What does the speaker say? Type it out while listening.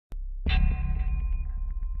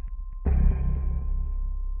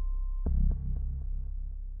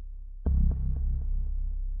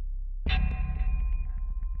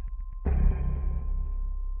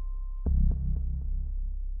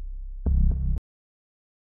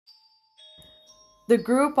The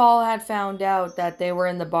group all had found out that they were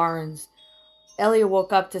in the barns. Ellie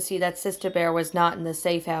woke up to see that Sister Bear was not in the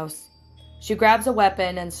safe house. She grabs a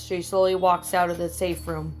weapon and she slowly walks out of the safe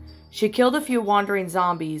room. She killed a few wandering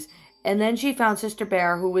zombies, and then she found Sister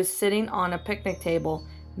Bear, who was sitting on a picnic table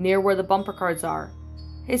near where the bumper cars are.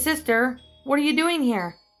 "Hey, Sister, what are you doing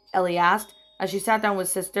here?" Ellie asked as she sat down with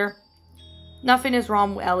Sister. "Nothing is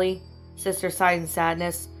wrong, Ellie," Sister sighed in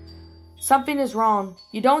sadness. "Something is wrong.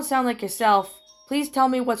 You don't sound like yourself. Please tell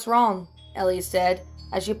me what's wrong," Ellie said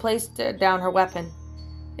as she placed down her weapon.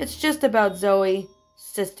 "It's just about Zoe,"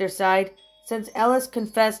 Sister sighed. "Since Ellis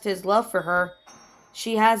confessed his love for her,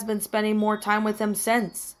 she has been spending more time with him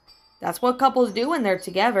since. That's what couples do when they're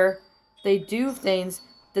together. They do things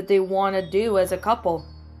that they want to do as a couple,"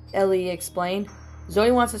 Ellie explained.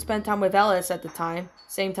 "Zoe wants to spend time with Ellis at the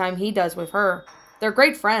same time he does with her. They're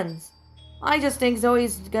great friends. I just think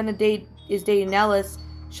Zoe's dating Ellis.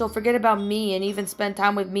 She'll forget about me and even spend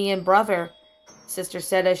time with me and brother," Sister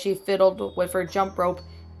said as she fiddled with her jump rope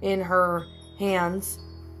in her hands.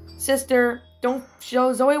 "Sister,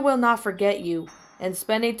 Zoe will not forget you and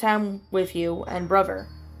spending time with you and brother."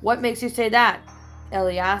 "What makes you say that?"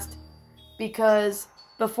 Ellie asked. "Because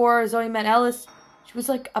before Zoe met Ellis, she was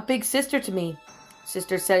like a big sister to me,"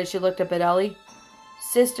 Sister said as she looked up at Ellie.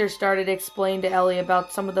 Sister started to explain to Ellie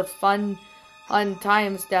about some of the fun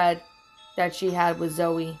times that she had with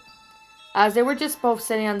Zoe. As they were just both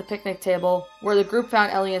sitting on the picnic table, where the group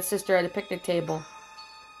found Ellie and Sister at a picnic table.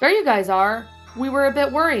 "There you guys are. We were a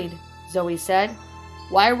bit worried," Zoe said.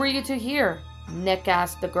 "Why were you two here?" Nick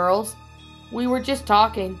asked the girls. "We were just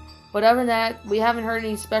talking, but other than that, we haven't heard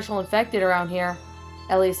any special infected around here,"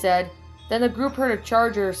 Ellie said. Then the group heard a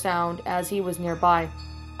charger sound as he was nearby.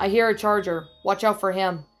 "I hear a charger. Watch out for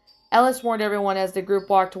him," Ellis warned everyone as the group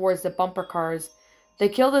walked towards the bumper cars. They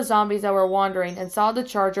killed the zombies that were wandering and saw the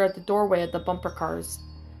charger at the doorway of the bumper cars.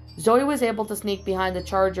 Zoe was able to sneak behind the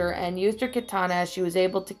charger and used her katana as she was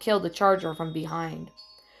able to kill the charger from behind.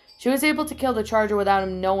 She was able to kill the charger without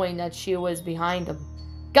him knowing that she was behind him.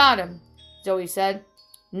 "Got him," Zoe said.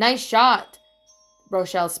 "Nice shot."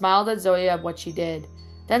 Rochelle smiled at Zoe at what she did.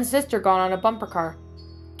 Then Sister got on a bumper car.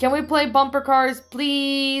 "Can we play bumper cars,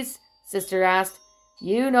 please?" Sister asked.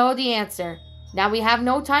 "You know the answer. Now we have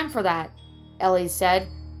no time for that," Ellie said,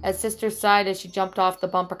 as Sister sighed as she jumped off the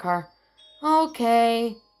bumper car.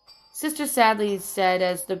 "Okay," Sister sadly said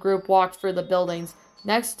as the group walked through the buildings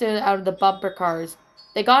next to out of the bumper cars.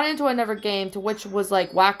 They got into another game to which was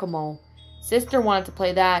like whack-a-mole. Sister wanted to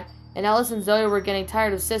play that, and Ellis and Zoe were getting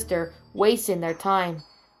tired of Sister wasting their time.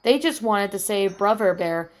 They just wanted to save Brother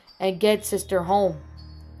Bear and get Sister home.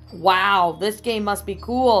 "Wow, this game must be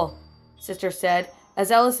cool," Sister said,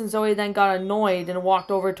 as Ellis and Zoe then got annoyed and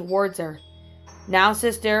walked over towards her. "Now,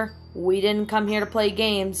 Sister, we didn't come here to play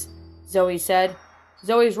games," Zoe said.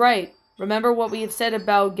 "Zoe's right. Remember what we have said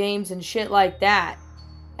about games and shit like that,"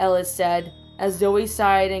 Ellis said, as Zoe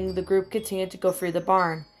sighed and the group continued to go through the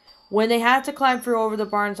barn. When they had to climb through over the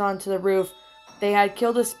barns onto the roof, they had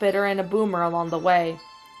killed a spitter and a boomer along the way.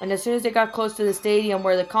 And as soon as they got close to the stadium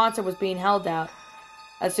where the concert was being held at,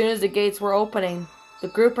 as soon as the gates were opening, the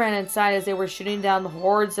group ran inside as they were shooting down the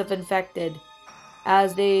hordes of infected.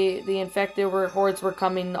 As the infected hordes were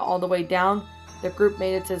coming all the way down, the group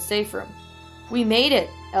made it to the safe room. "We made it,"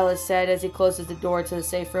 Ellis said as he closes the door to the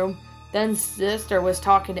safe room. Then Sister was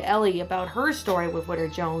talking to Ellie about her story with Witter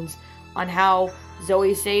Jones, on how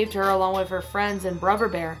Zoe saved her along with her friends and Brother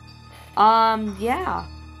Bear. Yeah.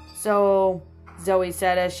 So, Zoe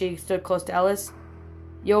said as she stood close to Ellis.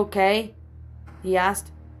 "You okay?" he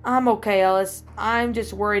asked. "I'm okay, Ellis. I'm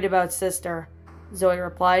just worried about Sister," Zoe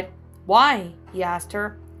replied. "Why?" he asked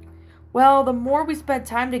her. "Well, the more we spend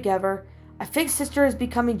time together, I think Sister is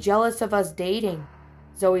becoming jealous of us dating,"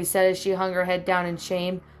 Zoe said as she hung her head down in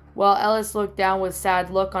shame, while Ellis looked down with a sad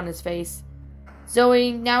look on his face.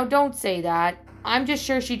 "Zoe, now don't say that. I'm just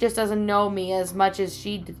sure she just doesn't know me as much as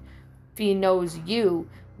she knows you.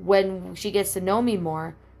 When she gets to know me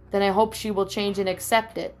more, then I hope she will change and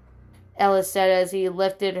accept it," Ellis said as he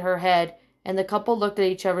lifted her head, and the couple looked at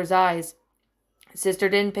each other's eyes. Sister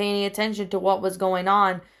didn't pay any attention to what was going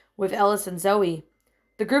on with Ellis and Zoe.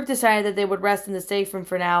 The group decided that they would rest in the safe room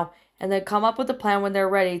for now, and then come up with a plan when they're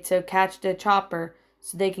ready to catch the chopper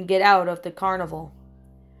so they can get out of the carnival.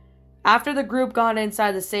 After the group got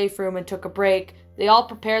inside the safe room and took a break, they all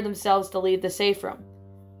prepared themselves to leave the safe room.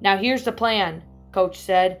 "Now here's the plan," Coach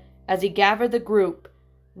said, as he gathered the group.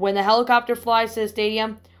 "When the helicopter flies to the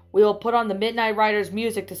stadium, we will put on the Midnight Rider's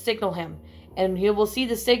music to signal him, and he will see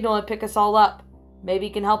the signal and pick us all up. Maybe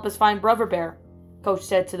he can help us find Brother Bear," Coach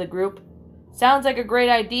said to the group. "Sounds like a great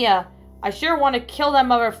idea, I sure want to kill that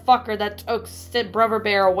motherfucker that took Brother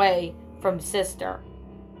Bear away from Sister.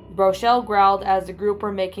 Rochelle growled as the group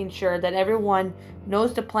were making sure that everyone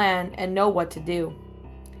knows the plan and know what to do.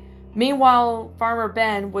 Meanwhile, Farmer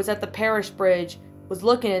Ben was at the parish bridge, was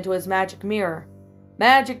looking into his magic mirror.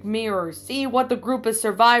 Magic mirror, see what the group of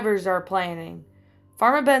survivors are planning.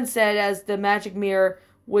 Farmer Ben said as the magic mirror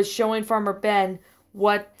was showing Farmer Ben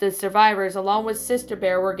what the survivors, along with Sister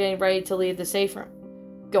Bear, were getting ready to leave the safe room.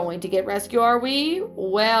 Going to get rescued, are we?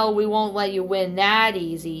 Well, we won't let you win that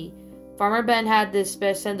easy. Farmer Ben had to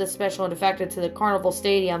send the special defector to the carnival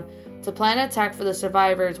stadium to plan an attack for the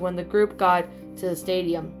survivors. When the group got to the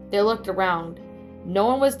stadium, they looked around. No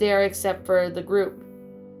one was there except for the group.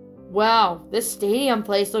 Wow, this stadium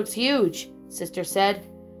place looks huge, Sister said.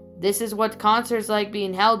 This is what concerts like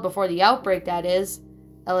being held before the outbreak, that is,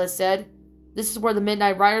 Ellis said. This is where the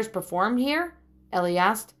Midnight Riders performed here? Ellie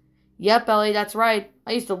asked. Yep, Ellie, that's right.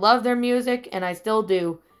 I used to love their music, and I still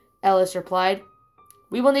do, Ellis replied.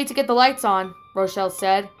 We will need to get the lights on, Rochelle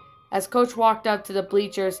said, as Coach walked up to the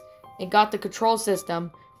bleachers and got the control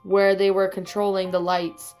system where they were controlling the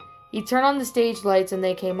lights. He turned on the stage lights and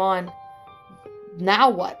they came on. Now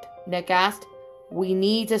what? Nick asked. We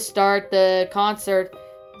need to start the concert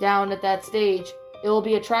down at that stage. It will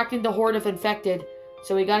be attracting the horde of infected,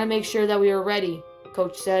 so we gotta make sure that we are ready,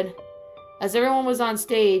 Coach said. As everyone was on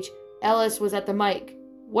stage, Ellis was at the mic.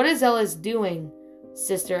 What is Ellis doing?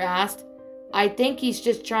 Sister asked. I think he's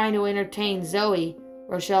just trying to entertain Zoe,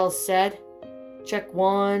 Rochelle said. Check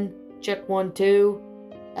 1, 2,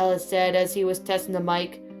 Ellis said as he was testing the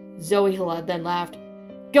mic. Zoe then laughed.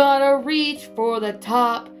 Gotta reach for the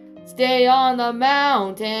top, stay on the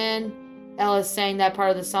mountain. Ellis sang that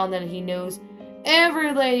part of the song that he knows.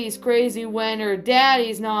 Every lady's crazy when her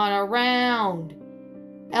daddy's not around.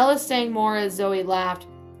 Ellis sang more as Zoe laughed.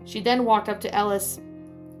 She then walked up to Ellis.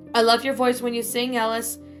 I love your voice when you sing,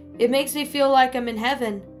 Ellis. It makes me feel like I'm in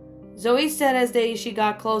heaven, Zoe said as she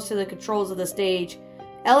got close to the controls of the stage.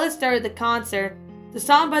 Ellis started the concert. The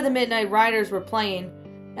song by the Midnight Riders were playing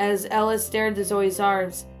as Ellis stared into Zoe's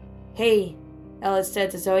arms. Hey, Ellis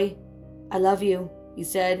said to Zoe. I love you, he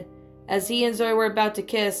said. As he and Zoe were about to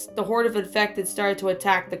kiss, the horde of infected started to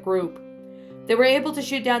attack the group. They were able to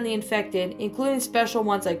shoot down the infected, including special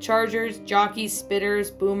ones like chargers, jockeys,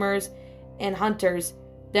 spitters, boomers, and hunters.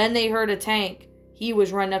 Then they heard a tank. He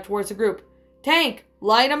was running up towards the group. Tank,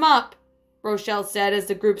 light him up, Rochelle said as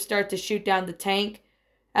the group started to shoot down the tank.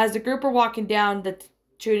 As the group were shooting down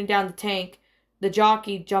the tank, the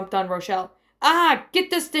jockey jumped on Rochelle. Ah, get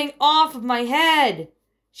this thing off of my head!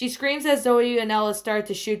 She screams as Zoe and Ellis started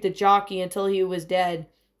to shoot the jockey until he was dead.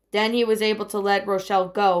 Then he was able to let Rochelle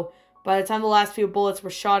go by the time the last few bullets were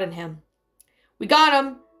shot at him. We got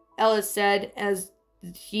him, Ellis said as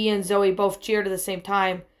he and Zoe both cheered at the same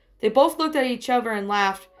time. They both looked at each other and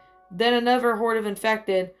laughed. Then another horde of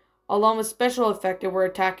infected, along with special infected, were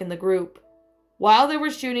attacking the group. While they were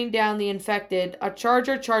shooting down the infected, a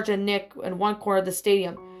charger charged at Nick in one corner of the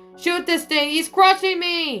stadium. Shoot this thing! He's crushing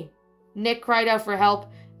me! Nick cried out for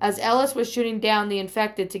help as Ellis was shooting down the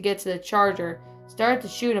infected to get to the charger, started to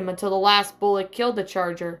shoot him until the last bullet killed the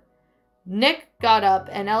charger. Nick got up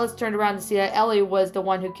and Ellis turned around to see that Ellie was the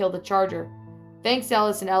one who killed the charger. Thanks,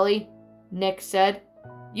 Ellis and Ellie, Nick said.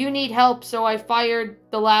 You need help, so I fired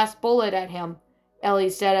the last bullet at him, Ellie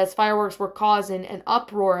said as fireworks were causing an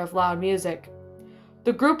uproar of loud music.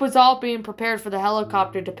 The group was all being prepared for the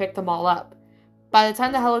helicopter to pick them all up. By the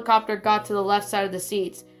time the helicopter got to the left side of the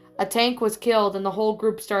seats, a tank was killed and the whole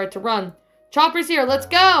group started to run. Chopper's here, let's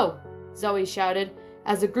go! Zoe shouted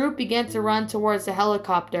as the group began to run towards the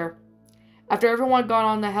helicopter. After everyone got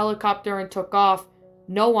on the helicopter and took off,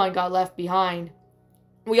 no one got left behind.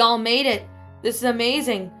 We all made it. This is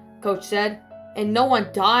amazing, Coach said. And no one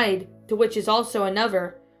died, to which is also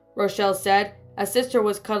another, Rochelle said, as Sister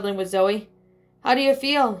was cuddling with Zoe. How do you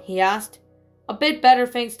feel? He asked. A bit better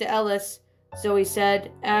thanks to Ellis, Zoe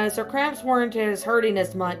said, as her cramps weren't hurting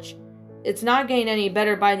as much. It's not getting any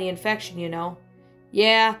better by the infection, you know.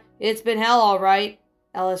 Yeah, it's been hell all right,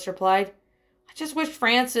 Ellis replied. I just wish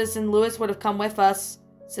Francis and Louis would have come with us,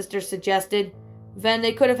 Sister suggested. Then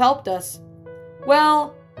they could have helped us.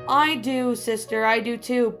 Well, I do, Sister, I do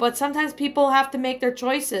too, but sometimes people have to make their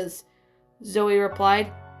choices, Zoe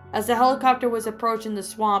replied. As the helicopter was approaching the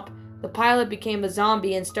swamp, the pilot became a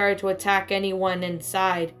zombie and started to attack anyone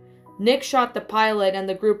inside. Nick shot the pilot and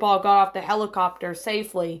the group all got off the helicopter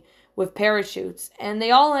safely with parachutes, and they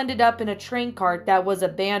all ended up in a train cart that was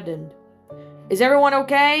abandoned. Is everyone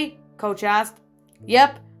okay? Coach asked.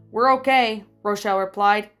 Yep, we're okay, Rochelle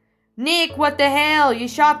replied. Nick, what the hell? You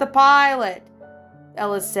shot the pilot,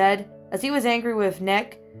 Ellis said, as he was angry with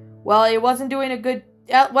Nick. Well, he wasn't doing a good...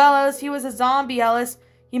 Well, Ellis, he was a zombie, Ellis.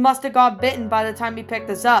 He must have got bitten by the time he picked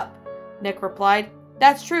us up, Nick replied.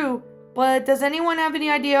 That's true, but does anyone have any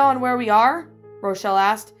idea on where we are? Rochelle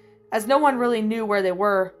asked, as no one really knew where they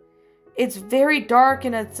were. It's very dark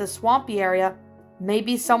and it's a swampy area.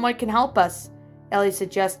 Maybe someone can help us, Ellie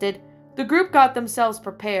suggested. The group got themselves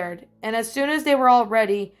prepared, and as soon as they were all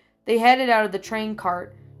ready, they headed out of the train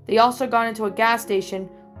cart. They also got into a gas station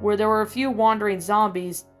where there were a few wandering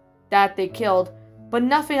zombies that they killed, but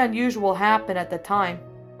nothing unusual happened at the time.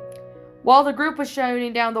 While the group was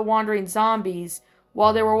shooting down the wandering zombies,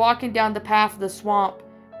 while they were walking down the path of the swamp,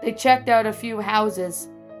 they checked out a few houses.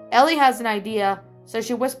 Ellie has an idea, so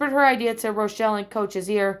she whispered her idea to Rochelle in Coach's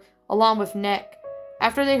ear, along with Nick.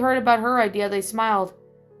 After they heard about her idea, they smiled.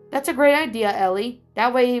 That's a great idea, Ellie.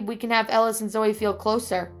 That way we can have Ellis and Zoe feel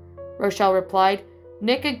closer, Rochelle replied.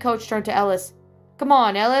 Nick and Coach turned to Ellis. Come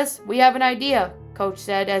on, Ellis, we have an idea, Coach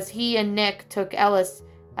said as he and Nick took Ellis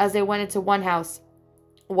as they went into one house.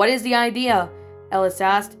 What is the idea? Ellis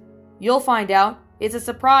asked. You'll find out. It's a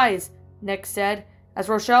surprise, Nick said, as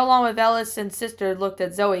Rochelle along with Ellis and sister looked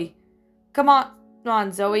at Zoe. Come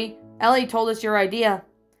on, Zoe. Ellie told us your idea.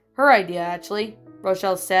 Her idea, actually,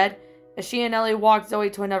 Rochelle said, as she and Ellie walked Zoe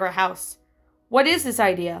to another house. What is this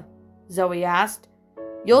idea? Zoe asked.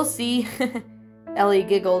 You'll see, Ellie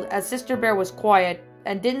giggled as Sister Bear was quiet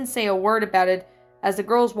and didn't say a word about it as the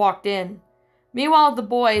girls walked in. Meanwhile, the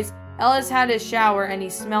boys, Ellis had his shower and he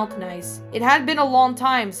smelled nice. It had been a long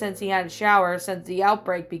time since he had a shower since the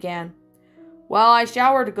outbreak began. Well, I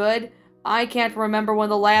showered good. I can't remember when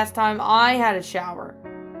the last time I had a shower,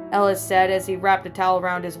 Ellis said as he wrapped a towel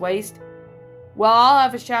around his waist. Well, I'll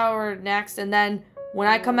have a shower next, and then when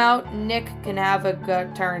I come out, Nick can have a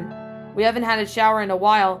good turn. We haven't had a shower in a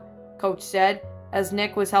while, Coach said, as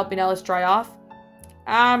Nick was helping Ellis dry off.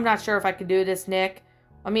 I'm not sure if I can do this, Nick.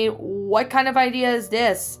 I mean, what kind of idea is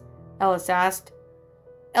this? Ellis asked.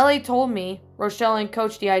 Ellie told me, Rochelle and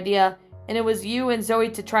Coach, the idea, and it was you and Zoe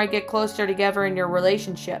to try to get closer together in your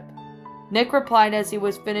relationship. Nick replied as he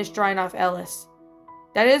was finished drying off Ellis.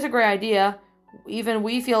 That is a great idea. Even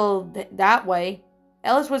we feel that way.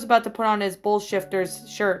 Ellis was about to put on his bullshifter's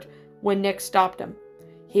shirt when Nick stopped him.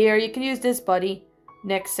 Here, you can use this, buddy,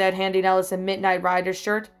 Nick said, handing Ellis a Midnight Rider's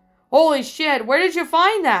shirt. Holy shit, where did you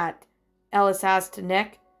find that? Ellis asked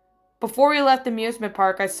Nick. Before we left the amusement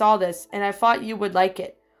park, I saw this, and I thought you would like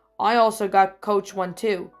it. I also got Coach one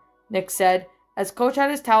too, Nick said, as Coach had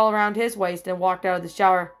his towel around his waist and walked out of the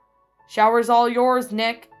shower. Shower's all yours,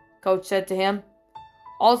 Nick, Coach said to him.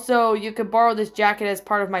 Also, you could borrow this jacket as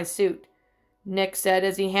part of my suit, Nick said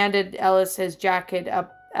as he handed Ellis his jacket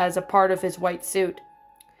up as a part of his white suit.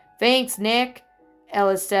 Thanks, Nick,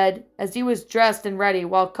 Ellis said as he was dressed and ready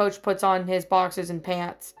while Coach puts on his boxers and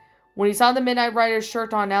pants. When he saw the Midnight Rider's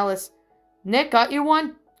shirt on Ellis, Nick got you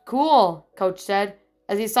one? Cool, Coach said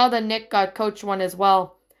as he saw that Nick got Coach one as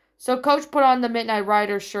well. So Coach put on the Midnight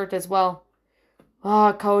Rider's shirt as well.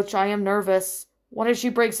 Coach, I am nervous. What if she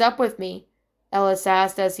breaks up with me? Ellis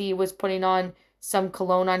asked as he was putting on some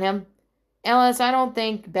cologne on him. Ellis, don't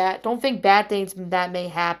think bad things that may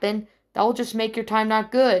happen. That will just make your time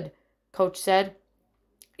not good, Coach said.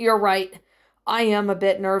 You're right. I am a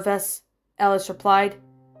bit nervous, Ellis replied.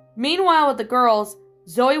 Meanwhile, with the girls,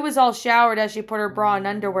 Zoe was all showered as she put her bra and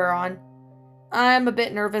underwear on. I'm a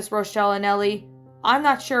bit nervous, Rochelle and Ellie. I'm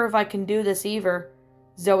not sure if I can do this either,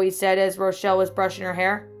 Zoe said as Rochelle was brushing her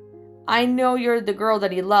hair. I know you're the girl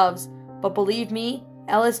that he loves, but believe me,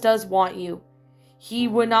 Ellis does want you. He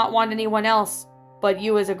would not want anyone else but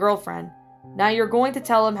you as a girlfriend. Now you're going to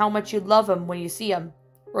tell him how much you love him when you see him,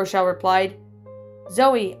 Rochelle replied.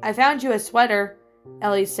 Zoe, I found you a sweater,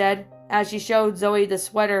 Ellie said, as she showed Zoe the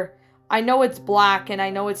sweater. I know it's black and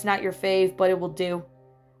I know it's not your fave, but it will do.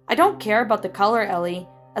 I don't care about the color, Ellie.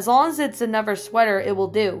 As long as it's another sweater, it will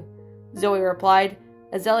do, Zoe replied,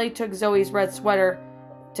 as Ellie took Zoe's red sweater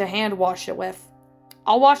to hand wash it with.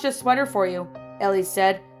 I'll wash this sweater for you, Ellie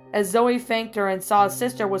said, as Zoe thanked her and saw his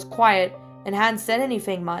sister was quiet and hadn't said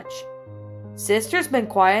anything much. Sister's been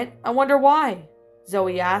quiet. I wonder why,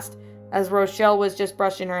 Zoe asked, as Rochelle was just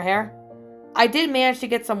brushing her hair. I did manage to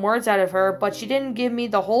get some words out of her, but she didn't give me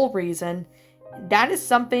the whole reason. That is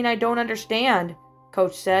something I don't understand,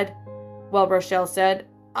 Coach said. Well, Rochelle said,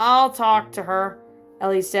 I'll talk to her,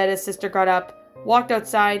 Ellie said as sister got up, walked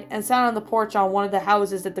outside, and sat on the porch on one of the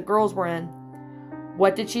houses that the girls were in.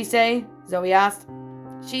 What did she say? Zoe asked.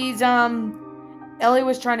 Ellie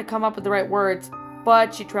was trying to come up with the right words,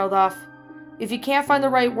 but she trailed off. If you can't find the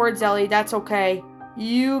right words, Ellie, that's okay.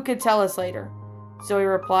 You can tell us later, Zoe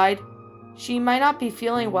replied. She might not be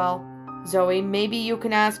feeling well. Zoe, maybe you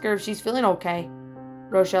can ask her if she's feeling okay.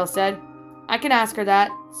 Rochelle said. I can ask her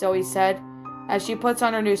that, Zoe said, as she puts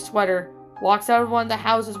on her new sweater, walks out of one of the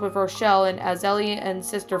houses with Rochelle and as Ellie and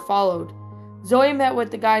sister followed. Zoe met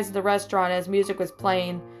with the guys at the restaurant as music was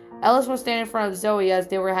playing. Ellis was standing in front of Zoe as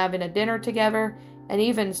they were having a dinner together and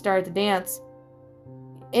even started to dance.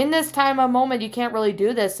 In this time of moment, you can't really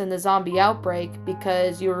do this in the zombie outbreak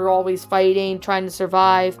because you're always fighting, trying to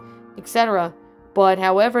survive, etc. But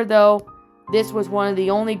however, though, this was one of the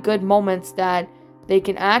only good moments that they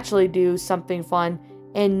can actually do something fun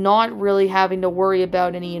and not really having to worry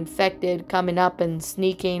about any infected coming up and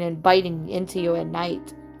sneaking and biting into you at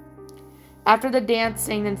night. After the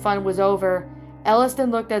dancing and fun was over, Ellis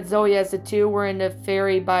then looked at Zoe as the two were in the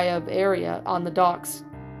ferry by an area on the docks.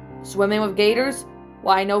 Swimming with gators?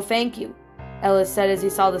 Why, no thank you, Ellis said as he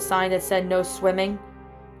saw the sign that said no swimming.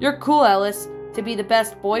 You're cool, Ellis, to be the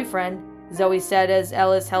best boyfriend, Zoe said as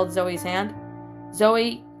Ellis held Zoe's hand.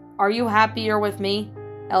 Zoe, are you happy you're with me?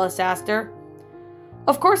 Ellis asked her.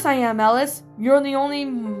 Of course I am, Ellis. You're the only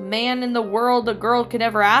man in the world a girl could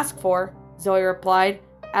ever ask for, Zoe replied,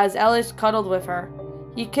 as Ellis cuddled with her.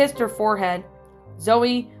 He kissed her forehead.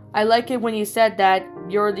 Zoe, I like it when you said that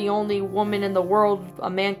you're the only woman in the world a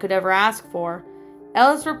man could ever ask for,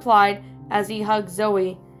 Ellis replied as he hugged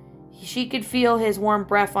Zoe. She could feel his warm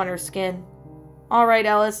breath on her skin. All right,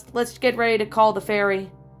 Ellis, let's get ready to call the ferry,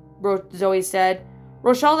 Zoe said.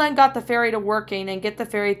 Rochelle then got the ferry to working and get the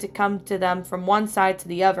ferry to come to them from one side to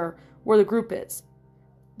the other, where the group is.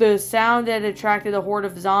 The sound that attracted a horde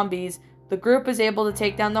of zombies, the group was able to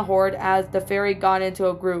take down the horde as the ferry got into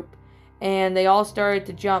a group, and they all started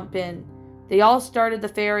to jump in. They all started the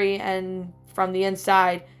ferry and from the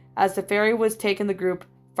inside, as the ferry was taking the group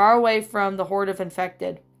far away from the horde of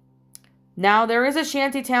infected. Now, there is a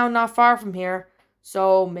shanty town not far from here,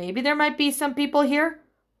 so maybe there might be some people here?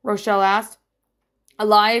 Rochelle asked.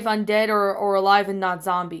 Alive, undead, or alive and not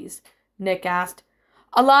zombies? Nick asked.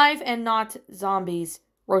 Alive and not zombies,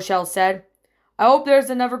 Rochelle said. I hope there's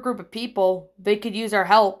another group of people. They could use our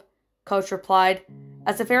help, Coach replied.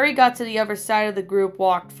 As the ferry got to the other side of the group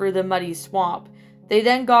walked through the muddy swamp. They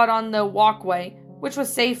then got on the walkway, which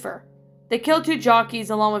was safer. They killed 2 jockeys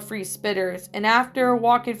along with 3 spitters, and after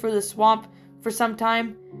walking through the swamp for some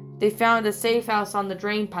time, they found a safe house on the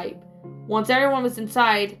drain pipe. Once everyone was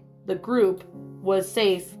inside, the group was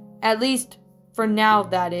safe, at least for now,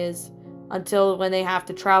 that is, until when they have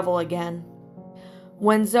to travel again.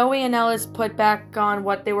 When Zoe and Ellis put back on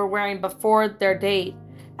what they were wearing before their date,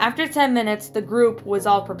 after 10 minutes, the group was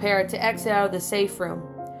all prepared to exit out of the safe room.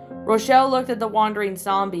 Rochelle looked at the wandering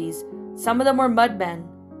zombies. Some of them were mudmen.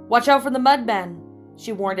 Watch out for the mudmen,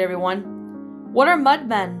 she warned everyone. What are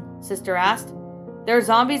mudmen? Sister asked. They're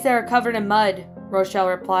zombies that are covered in mud, Rochelle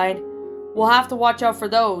replied. We'll have to watch out for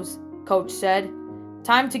those, Coach said.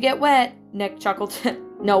 Time to get wet, Nick chuckled.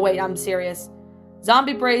 No, wait, I'm serious.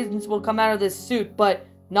 Zombie brains will come out of this suit, but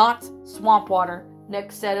not swamp water,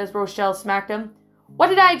 Nick said as Rochelle smacked him. What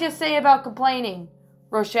did I just say about complaining?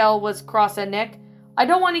 Rochelle was cross at Nick. I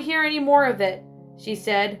don't want to hear any more of it, she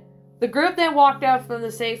said. The group then walked out from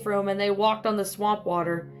the safe room and they walked on the swamp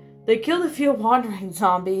water. They killed a few wandering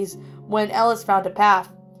zombies when Ellis found a path.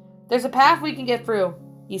 There's a path we can get through,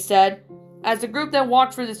 he said. As the group then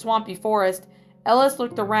walked through the swampy forest, Ellis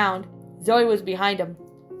looked around. Zoe was behind him.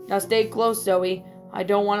 Now stay close, Zoe. I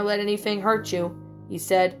don't want to let anything hurt you, he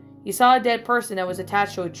said. He saw a dead person that was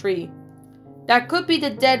attached to a tree. That could be the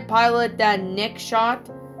dead pilot that Nick shot,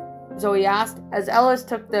 Zoe asked, as Ellis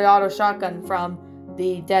took the auto shotgun from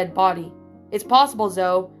the dead body. It's possible,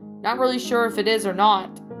 Zoe. Not really sure if it is or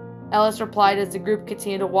not, Ellis replied as the group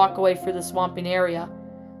continued to walk away through the swamping area.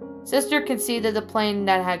 Sister could see that the plane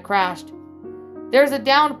that had crashed. There's a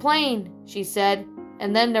downed plane, she said,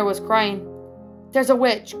 and then there was crying. There's a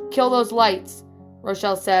witch. Kill those lights,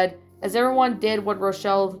 Rochelle said, as everyone did what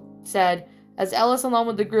Rochelle said, as Ellis along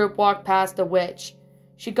with the group walked past the witch.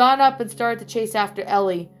 She got up and started to chase after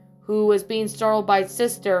Ellie, who was being startled by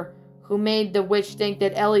Sister, who made the witch think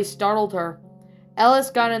that Ellie startled her.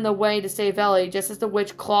 Ellis got in the way to save Ellie just as the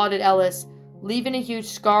witch clawed at Ellis, leaving a huge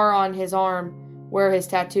scar on his arm where his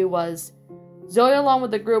tattoo was. Zoe along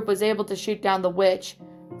with the group was able to shoot down the witch.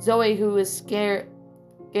 Zoe, who was scared,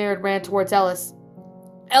 ran towards Ellis.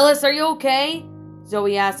 Ellis, are you okay?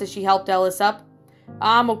 Zoe asked as she helped Ellis up.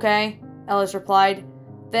 I'm okay, Ellis replied.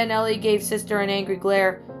 Then Ellie gave Sister an angry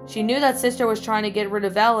glare. She knew that Sister was trying to get rid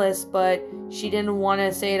of Ellis, but she didn't want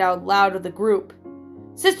to say it out loud to the group.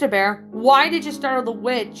 Sister Bear, why did you startle the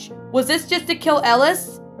witch? Was this just to kill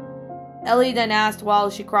Ellis? Ellie then asked while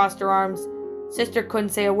she crossed her arms. Sister couldn't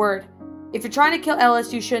say a word. If you're trying to kill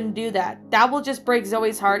Ellis, you shouldn't do that. That will just break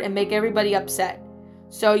Zoe's heart and make everybody upset.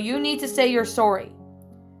 So you need to say you're sorry.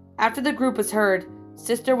 After the group was heard,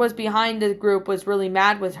 Sister was behind the group was really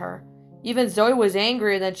mad with her. Even Zoe was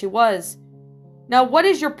angrier than she was. "Now what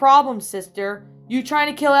is your problem, Sister? You trying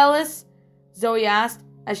to kill Ellis?" Zoe asked,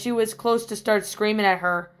 as she was close to start screaming at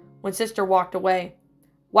her when Sister walked away.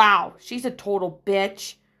 "Wow, she's a total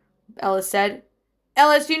bitch," Ellis said.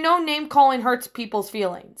 "Ellis, you know name-calling hurts people's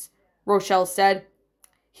feelings," Rochelle said.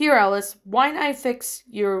 "Here, Ellis, why not I fix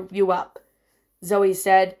you up?" Zoe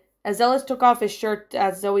said, as Ellis took off his shirt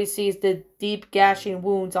as Zoe sees the deep gashing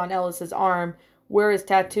wounds on Ellis's arm where his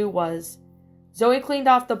tattoo was. Zoe cleaned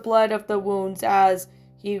off the blood of the wounds as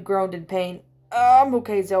he groaned in pain. "I'm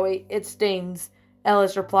okay, Zoe. It stings,"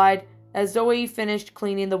 Ellis replied, as Zoe finished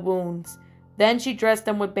cleaning the wounds. Then she dressed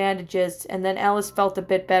them with bandages, and then Ellis felt a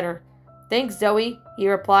bit better. "Thanks, Zoe," he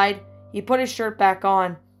replied. He put his shirt back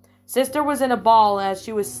on. Sister was in a ball as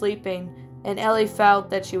she was sleeping, and Ellie felt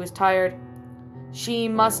that she was tired. She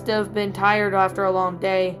must have been tired after a long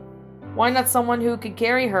day. "Why not someone who could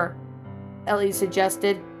carry her?" Ellie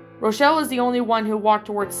suggested. Rochelle was the only one who walked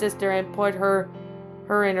towards Sister and put her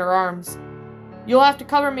in her arms. "You'll have to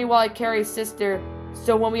cover me while I carry Sister,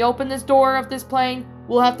 so when we open this door of this plane,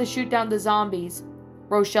 we'll have to shoot down the zombies,"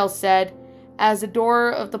 Rochelle said. As the door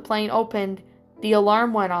of the plane opened, the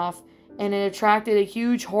alarm went off, and it attracted a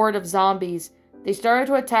huge horde of zombies. They started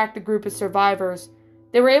to attack the group of survivors.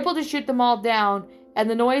 They were able to shoot them all down, and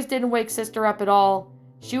the noise didn't wake Sister up at all.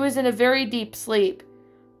 She was in a very deep sleep.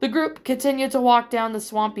 The group continued to walk down the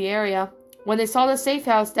swampy area when they saw the safe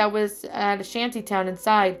house that was at a shantytown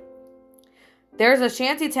inside. "There's a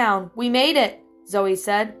shantytown. We made it," Zoe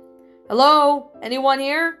said. "Hello? Anyone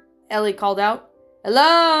here?" Ellie called out.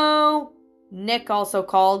 "Hello?" Nick also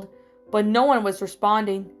called, but no one was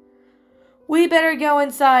responding. "We better go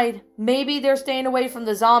inside. Maybe they're staying away from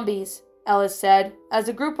the zombies," Ellis said, as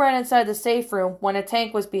the group ran inside the safe room when a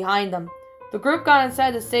tank was behind them. The group got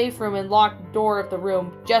inside the safe room and locked the door of the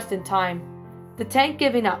room just in time. The tank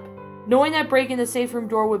giving up, knowing that breaking the safe room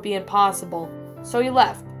door would be impossible, so he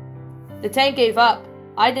left. "The tank gave up.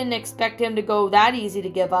 I didn't expect him to go that easy to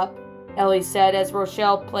give up," Ellie said as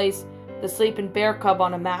Rochelle placed the sleeping bear cub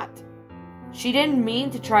on a mat. "She didn't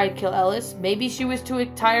mean to try to kill Ellis. Maybe she was too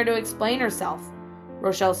tired to explain herself,"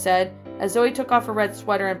 Rochelle said, as Zoe took off her red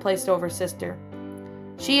sweater and placed it over Sister.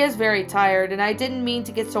 "She is very tired, and I didn't mean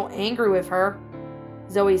to get so angry with her,"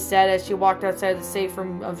 Zoe said as she walked outside the safe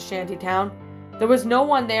room of Shantytown. There was no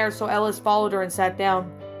one there, so Ellis followed her and sat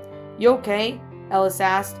down. "You okay?" Ellis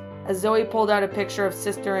asked, as Zoe pulled out a picture of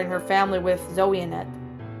Sister and her family with Zoe in it.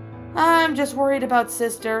 "I'm just worried about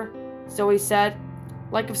Sister," Zoe said.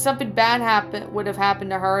 "Like if something bad would have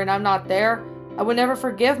happened to her and I'm not there, I would never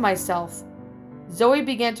forgive myself." Zoe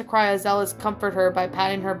began to cry as Ellis comforted her by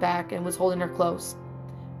patting her back and was holding her close.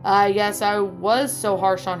 "I guess I was so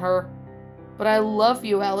harsh on her. But I love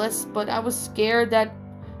you, Ellis, but I was scared that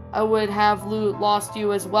I would have lost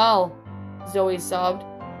you as well," Zoe sobbed.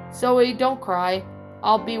 "Zoe, don't cry.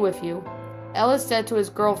 I'll be with you," Ellis said to his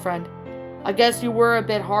girlfriend. "I guess you were a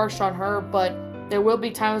bit harsh on her, but there will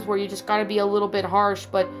be times where you just gotta be a little bit harsh,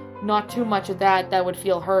 but not too much of that would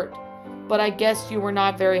feel hurt. But I guess you were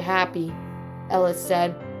not very happy," Ellis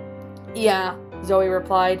said. "Yeah," Zoe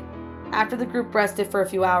replied. After the group rested for a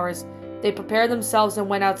few hours, they prepared themselves and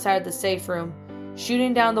went outside the safe room,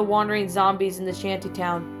 shooting down the wandering zombies in the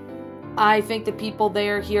shantytown. "I think the people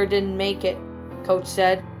here didn't make it," Coach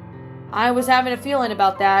said. "I was having a feeling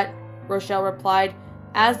about that," Rochelle replied,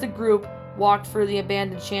 as the group walked through the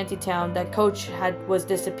abandoned shantytown that Coach was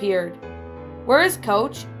disappeared. "Where is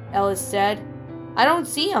Coach?" Ellis said. "I don't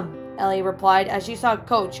see him," Ellie replied as she saw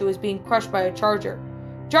Coach, who was being crushed by a charger.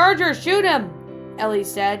 "Charger, shoot him!" Ellie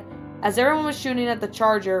said, as everyone was shooting at the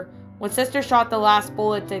charger when Sister shot the last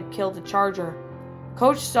bullet to kill the charger.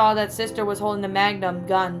 Coach saw that Sister was holding the magnum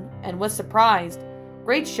gun and was surprised.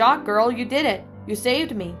 "Great shot, girl, you did it. You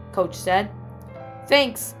saved me," Coach said.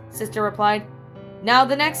 "Thanks," Sister replied. "Now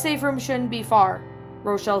the next safe room shouldn't be far,"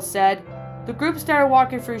 Rochelle said. The group started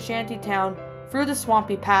walking through Shantytown, through the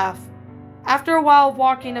swampy path. After a while of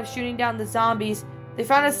walking of shooting down the zombies, they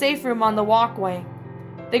found a safe room on the walkway.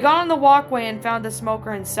 They got on the walkway and found the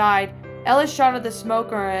smoker inside. Ellis shot at the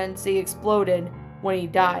smoker and he exploded when he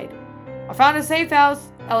died. "I found a safe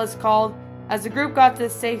house," Ellis called, as the group got to the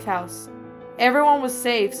safe house. Everyone was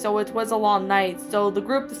safe, so it was a long night, so the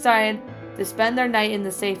group decided to spend their night in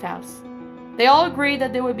the safe house. They all agreed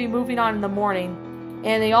that they would be moving on in the morning,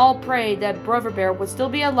 and they all prayed that Brother Bear would still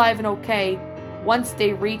be alive and okay once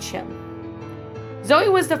they reach him. Zoe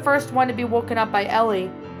was the first one to be woken up by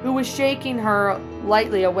Ellie, who was shaking her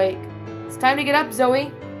lightly awake. "It's time to get up,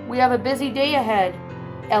 Zoe. We have a busy day ahead,"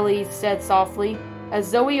 Ellie said softly, as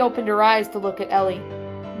Zoe opened her eyes to look at Ellie.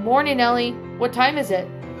 Morning, Ellie. What time is it?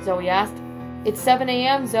 Zoe asked. It's 7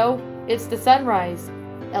 a.m., Zoe. It's the sunrise,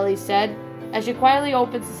 Ellie said. As she quietly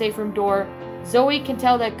opens the safe room door, Zoe can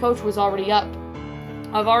tell that Coach was already up.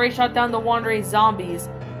 I've already shot down the wandering zombies,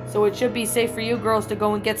 so it should be safe for you girls to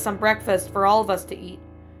go and get some breakfast for all of us to eat,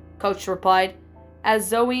 Coach replied. As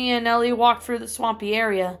Zoe and Ellie walked through the swampy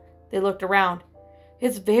area, they looked around.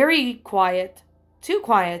 It's very quiet. Too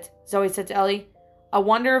quiet, Zoe said to Ellie. I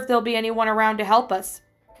wonder if there'll be anyone around to help us.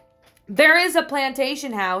 There is a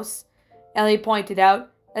plantation house, Ellie pointed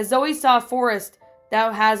out, as Zoe saw a forest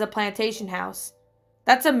that has a plantation house.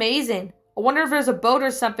 That's amazing. I wonder if there's a boat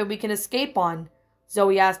or something we can escape on,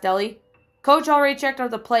 Zoe asked Ellie. Coach already checked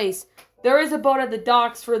out the place. There is a boat at the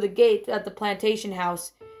docks for the gate at the plantation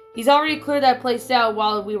house. He's already cleared that place out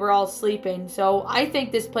while we were all sleeping, so I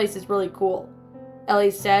think this place is really cool,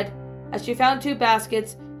 Ellie said, as she found 2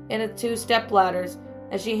 baskets and 2 step ladders,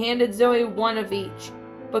 as she handed Zoe one of each.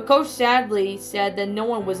 But Coach sadly said that no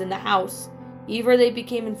one was in the house. Either they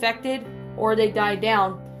became infected or they died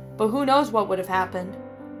down, but who knows what would have happened.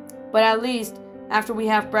 But at least, after we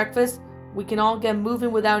have breakfast, we can all get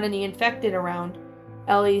moving without any infected around,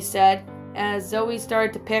 Ellie said, as Zoe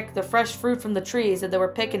started to pick the fresh fruit from the trees that they were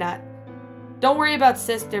picking at. Don't worry about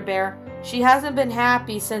Sister Bear. She hasn't been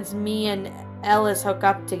happy since me and Ellis hooked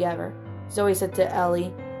up together, Zoe said to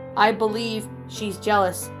Ellie. I believe she's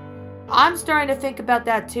jealous. I'm starting to think about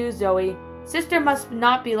that too, Zoe. Sister must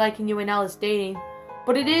not be liking you and Ellis dating,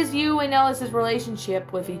 but it is you and Ellis's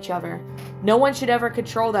relationship with each other. No one should ever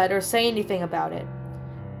control that or say anything about it,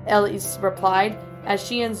 Ellie replied as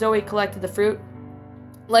she and Zoe collected the fruit.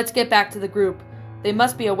 Let's get back to the group. They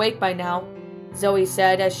must be awake by now, Zoe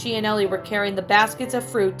said as she and Ellie were carrying the baskets of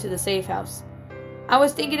fruit to the safe house. I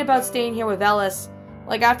was thinking about staying here with Ellis.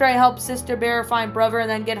 Like after I help Sister Bear find brother and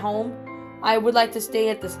then get home, I would like to stay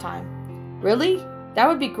at this time. Really? That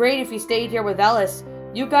would be great if you stayed here with Ellis.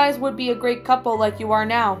 You guys would be a great couple like you are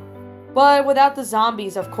now. But without the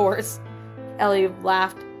zombies, of course, Ellie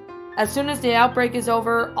laughed. As soon as the outbreak is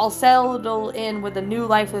over, I'll settle in with a new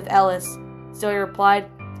life with Ellis, Zoe replied.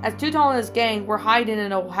 As Too Tall and his gang were hiding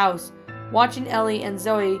in a house, watching Ellie and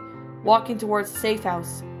Zoe walking towards the safe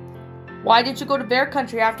house. Why did you go to Bear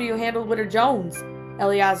Country after you handled Witter Jones?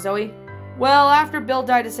 Ellie asked Zoe. Well, after Bill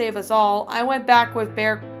died to save us all, I went back with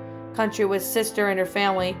Bear Country with Sister and her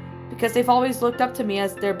family, because they've always looked up to me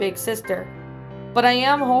as their big sister. But I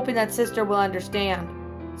am hoping that Sister will understand,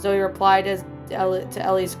 Zoe replied to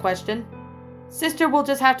Ellie's question. Sister will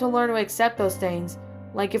just have to learn to accept those things,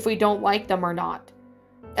 like if we don't like them or not,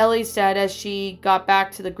 Ellie said as she got back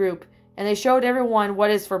to the group, and they showed everyone what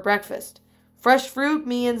is for breakfast. Fresh fruit,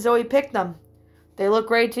 me and Zoe picked them. They look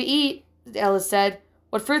great to eat, Ellie said.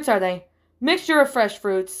 What fruits are they? Mixture of fresh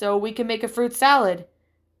fruits, so we can make a fruit salad,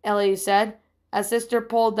 Ellie said, as Sister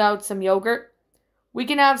pulled out some yogurt. We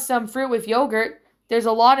can have some fruit with yogurt. There's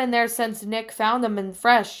a lot in there since Nick found them in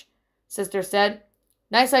fresh, Sister said.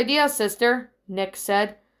 Nice idea, Sister, Nick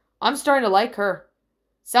said. I'm starting to like her.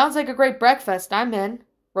 Sounds like a great breakfast. I'm in,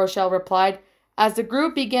 Rochelle replied, as the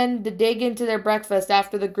group began to dig into their breakfast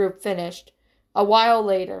after the group finished. A while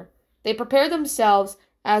later, they prepared themselves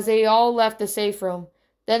as they all left the safe room.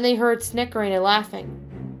 Then they heard snickering and laughing.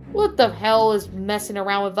 What the hell is messing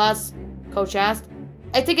around with us? Coach asked.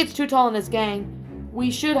 I think it's Too Tall and his gang.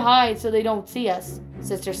 We should hide so they don't see us,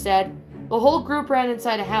 Sister said. The whole group ran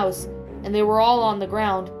inside a house, and they were all on the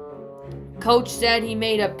ground. Coach said he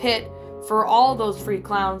made a pit for all those free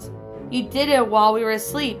clowns. He did it while we were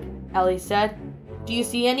asleep, Ellie said. Do you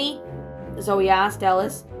see any? Zoe asked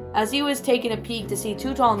Ellis, as he was taking a peek to see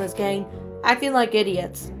Too Tall and his gang acting like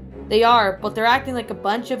idiots. They are, but they're acting like a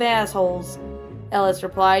bunch of assholes, Ellis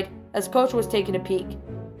replied, as Coach was taking a peek.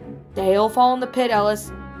 They'll fall in the pit, Ellis.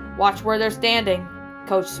 Watch where they're standing,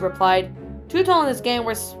 Coach replied. Too Tall and his gang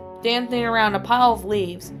were standing around a pile of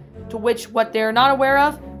leaves, to which what they're not aware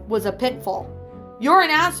of was a pitfall. You're an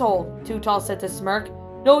asshole, Too Tall said to Smirk.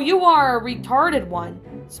 No, you are a retarded one,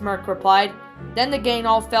 Smirk replied. Then the gang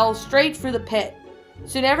all fell straight through the pit.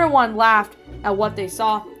 Soon everyone laughed at what they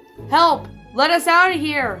saw. Help! Let us out of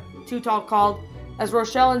here! Too Tall called, as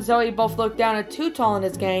Rochelle and Zoe both looked down at Too Tall and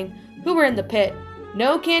his gang, who were in the pit.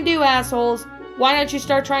 No can do, assholes. Why don't you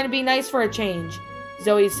start trying to be nice for a change?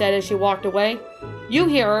 Zoe said as she walked away. You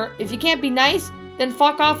hear her. If you can't be nice, then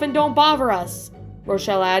fuck off and don't bother us,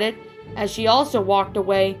 Rochelle added, as she also walked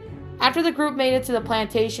away. After the group made it to the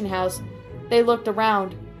plantation house, they looked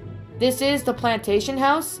around. This is the plantation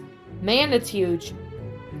house? Man, it's huge.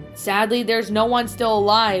 Sadly, there's no one still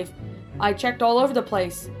alive. I checked all over the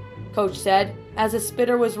place, Coach said, as a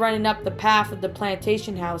spitter was running up the path of the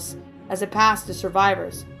plantation house as it passed the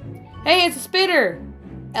survivors. Hey, it's a spitter!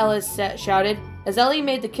 Shouted, as Ellie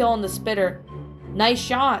made the kill on the spitter. Nice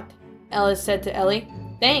shot, Ellis said to Ellie.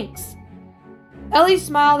 Thanks. Ellie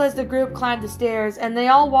smiled as the group climbed the stairs, and they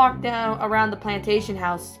all walked down around the plantation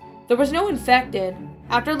house. There was no infected.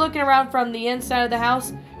 After looking around from the inside of the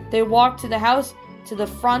house, they walked to the house to the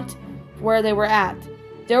front where they were at.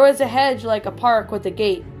 There was a hedge like a park with a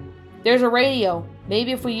gate. There's a radio.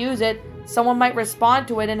 Maybe if we use it, someone might respond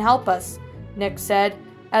to it and help us, Nick said,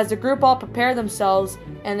 as the group all prepared themselves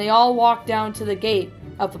and they all walked down to the gate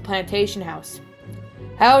of the plantation house.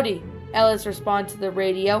 Howdy, Ellis responded to the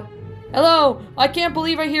radio. Hello, I can't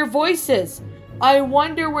believe I hear voices. I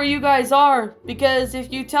wonder where you guys are, because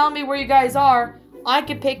if you tell me where you guys are, I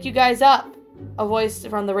can pick you guys up, a voice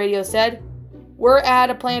from the radio said. We're at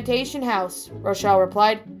a plantation house, Rochelle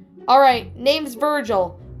replied. Alright, name's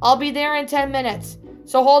Virgil. I'll be there in 10 minutes,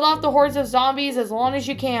 so hold off the hordes of zombies as long as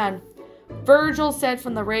you can. Virgil said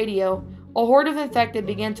from the radio. A horde of infected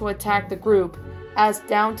began to attack the group. As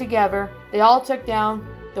down together, they all took down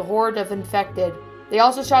the horde of infected. They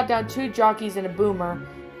also shot down 2 jockeys and a boomer,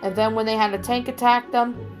 and then when they had a tank attack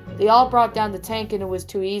them, they all brought down the tank and it was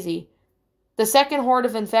too easy. The second horde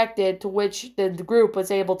of infected, to which the group was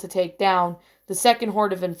able to take down, the second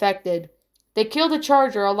horde of infected. They killed a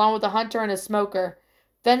charger along with a hunter and a smoker.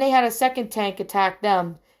 Then they had a second tank attack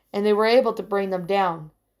them, and they were able to bring them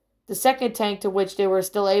down. The second tank to which they were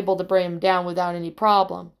still able to bring them down without any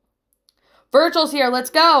problem. Virgil's here, let's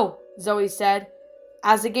go, Zoe said,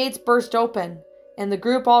 as the gates burst open, and the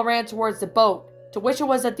group all ran towards the boat, to which it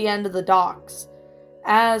was at the end of the docks.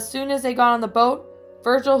 As soon as they got on the boat,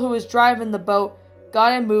 Virgil, who was driving the boat,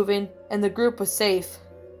 got it moving, and the group was safe.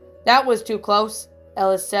 That was too close,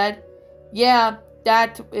 Ellis said. Yeah,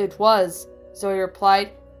 that it was, Zoe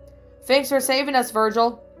replied. Thanks for saving us,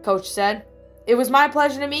 Virgil, Coach said. It was my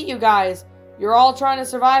pleasure to meet you guys. You're all trying to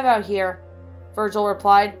survive out here, Virgil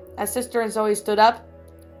replied, as Sister and Zoe stood up.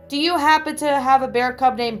 Do you happen to have a bear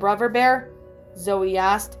cub named Brother Bear? Zoe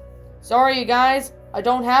asked. Sorry, you guys. I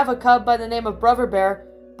don't have a cub by the name of Brother Bear,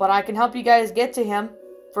 but I can help you guys get to him,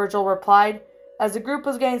 Virgil replied, as the group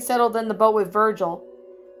was getting settled in the boat with Virgil.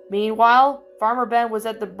 Meanwhile, Farmer Ben was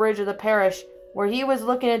at the bridge of the parish, where he was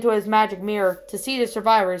looking into his magic mirror to see the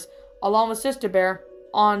survivors, along with Sister Bear,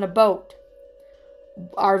 on a boat.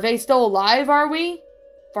 Are they still alive, are we?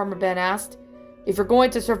 Farmer Ben asked. If you're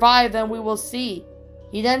going to survive, then we will see.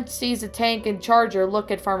 He then sees the tank and charger look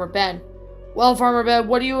at Farmer Ben. Well, Farmer Ben,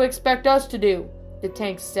 what do you expect us to do? The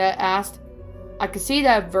tank asked. I can see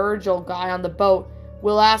that Virgil guy on the boat.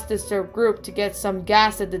 We'll ask this group to get some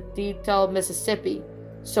gas at the Delta of Mississippi,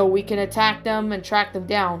 so we can attack them and track them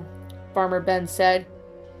down, Farmer Ben said.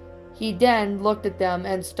 He then looked at them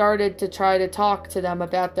and started to try to talk to them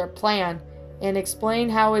about their plan and explain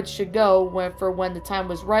how it should go when the time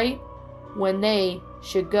was right, when they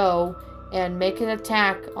should go and make an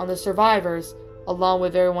attack on the survivors along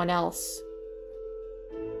with everyone else.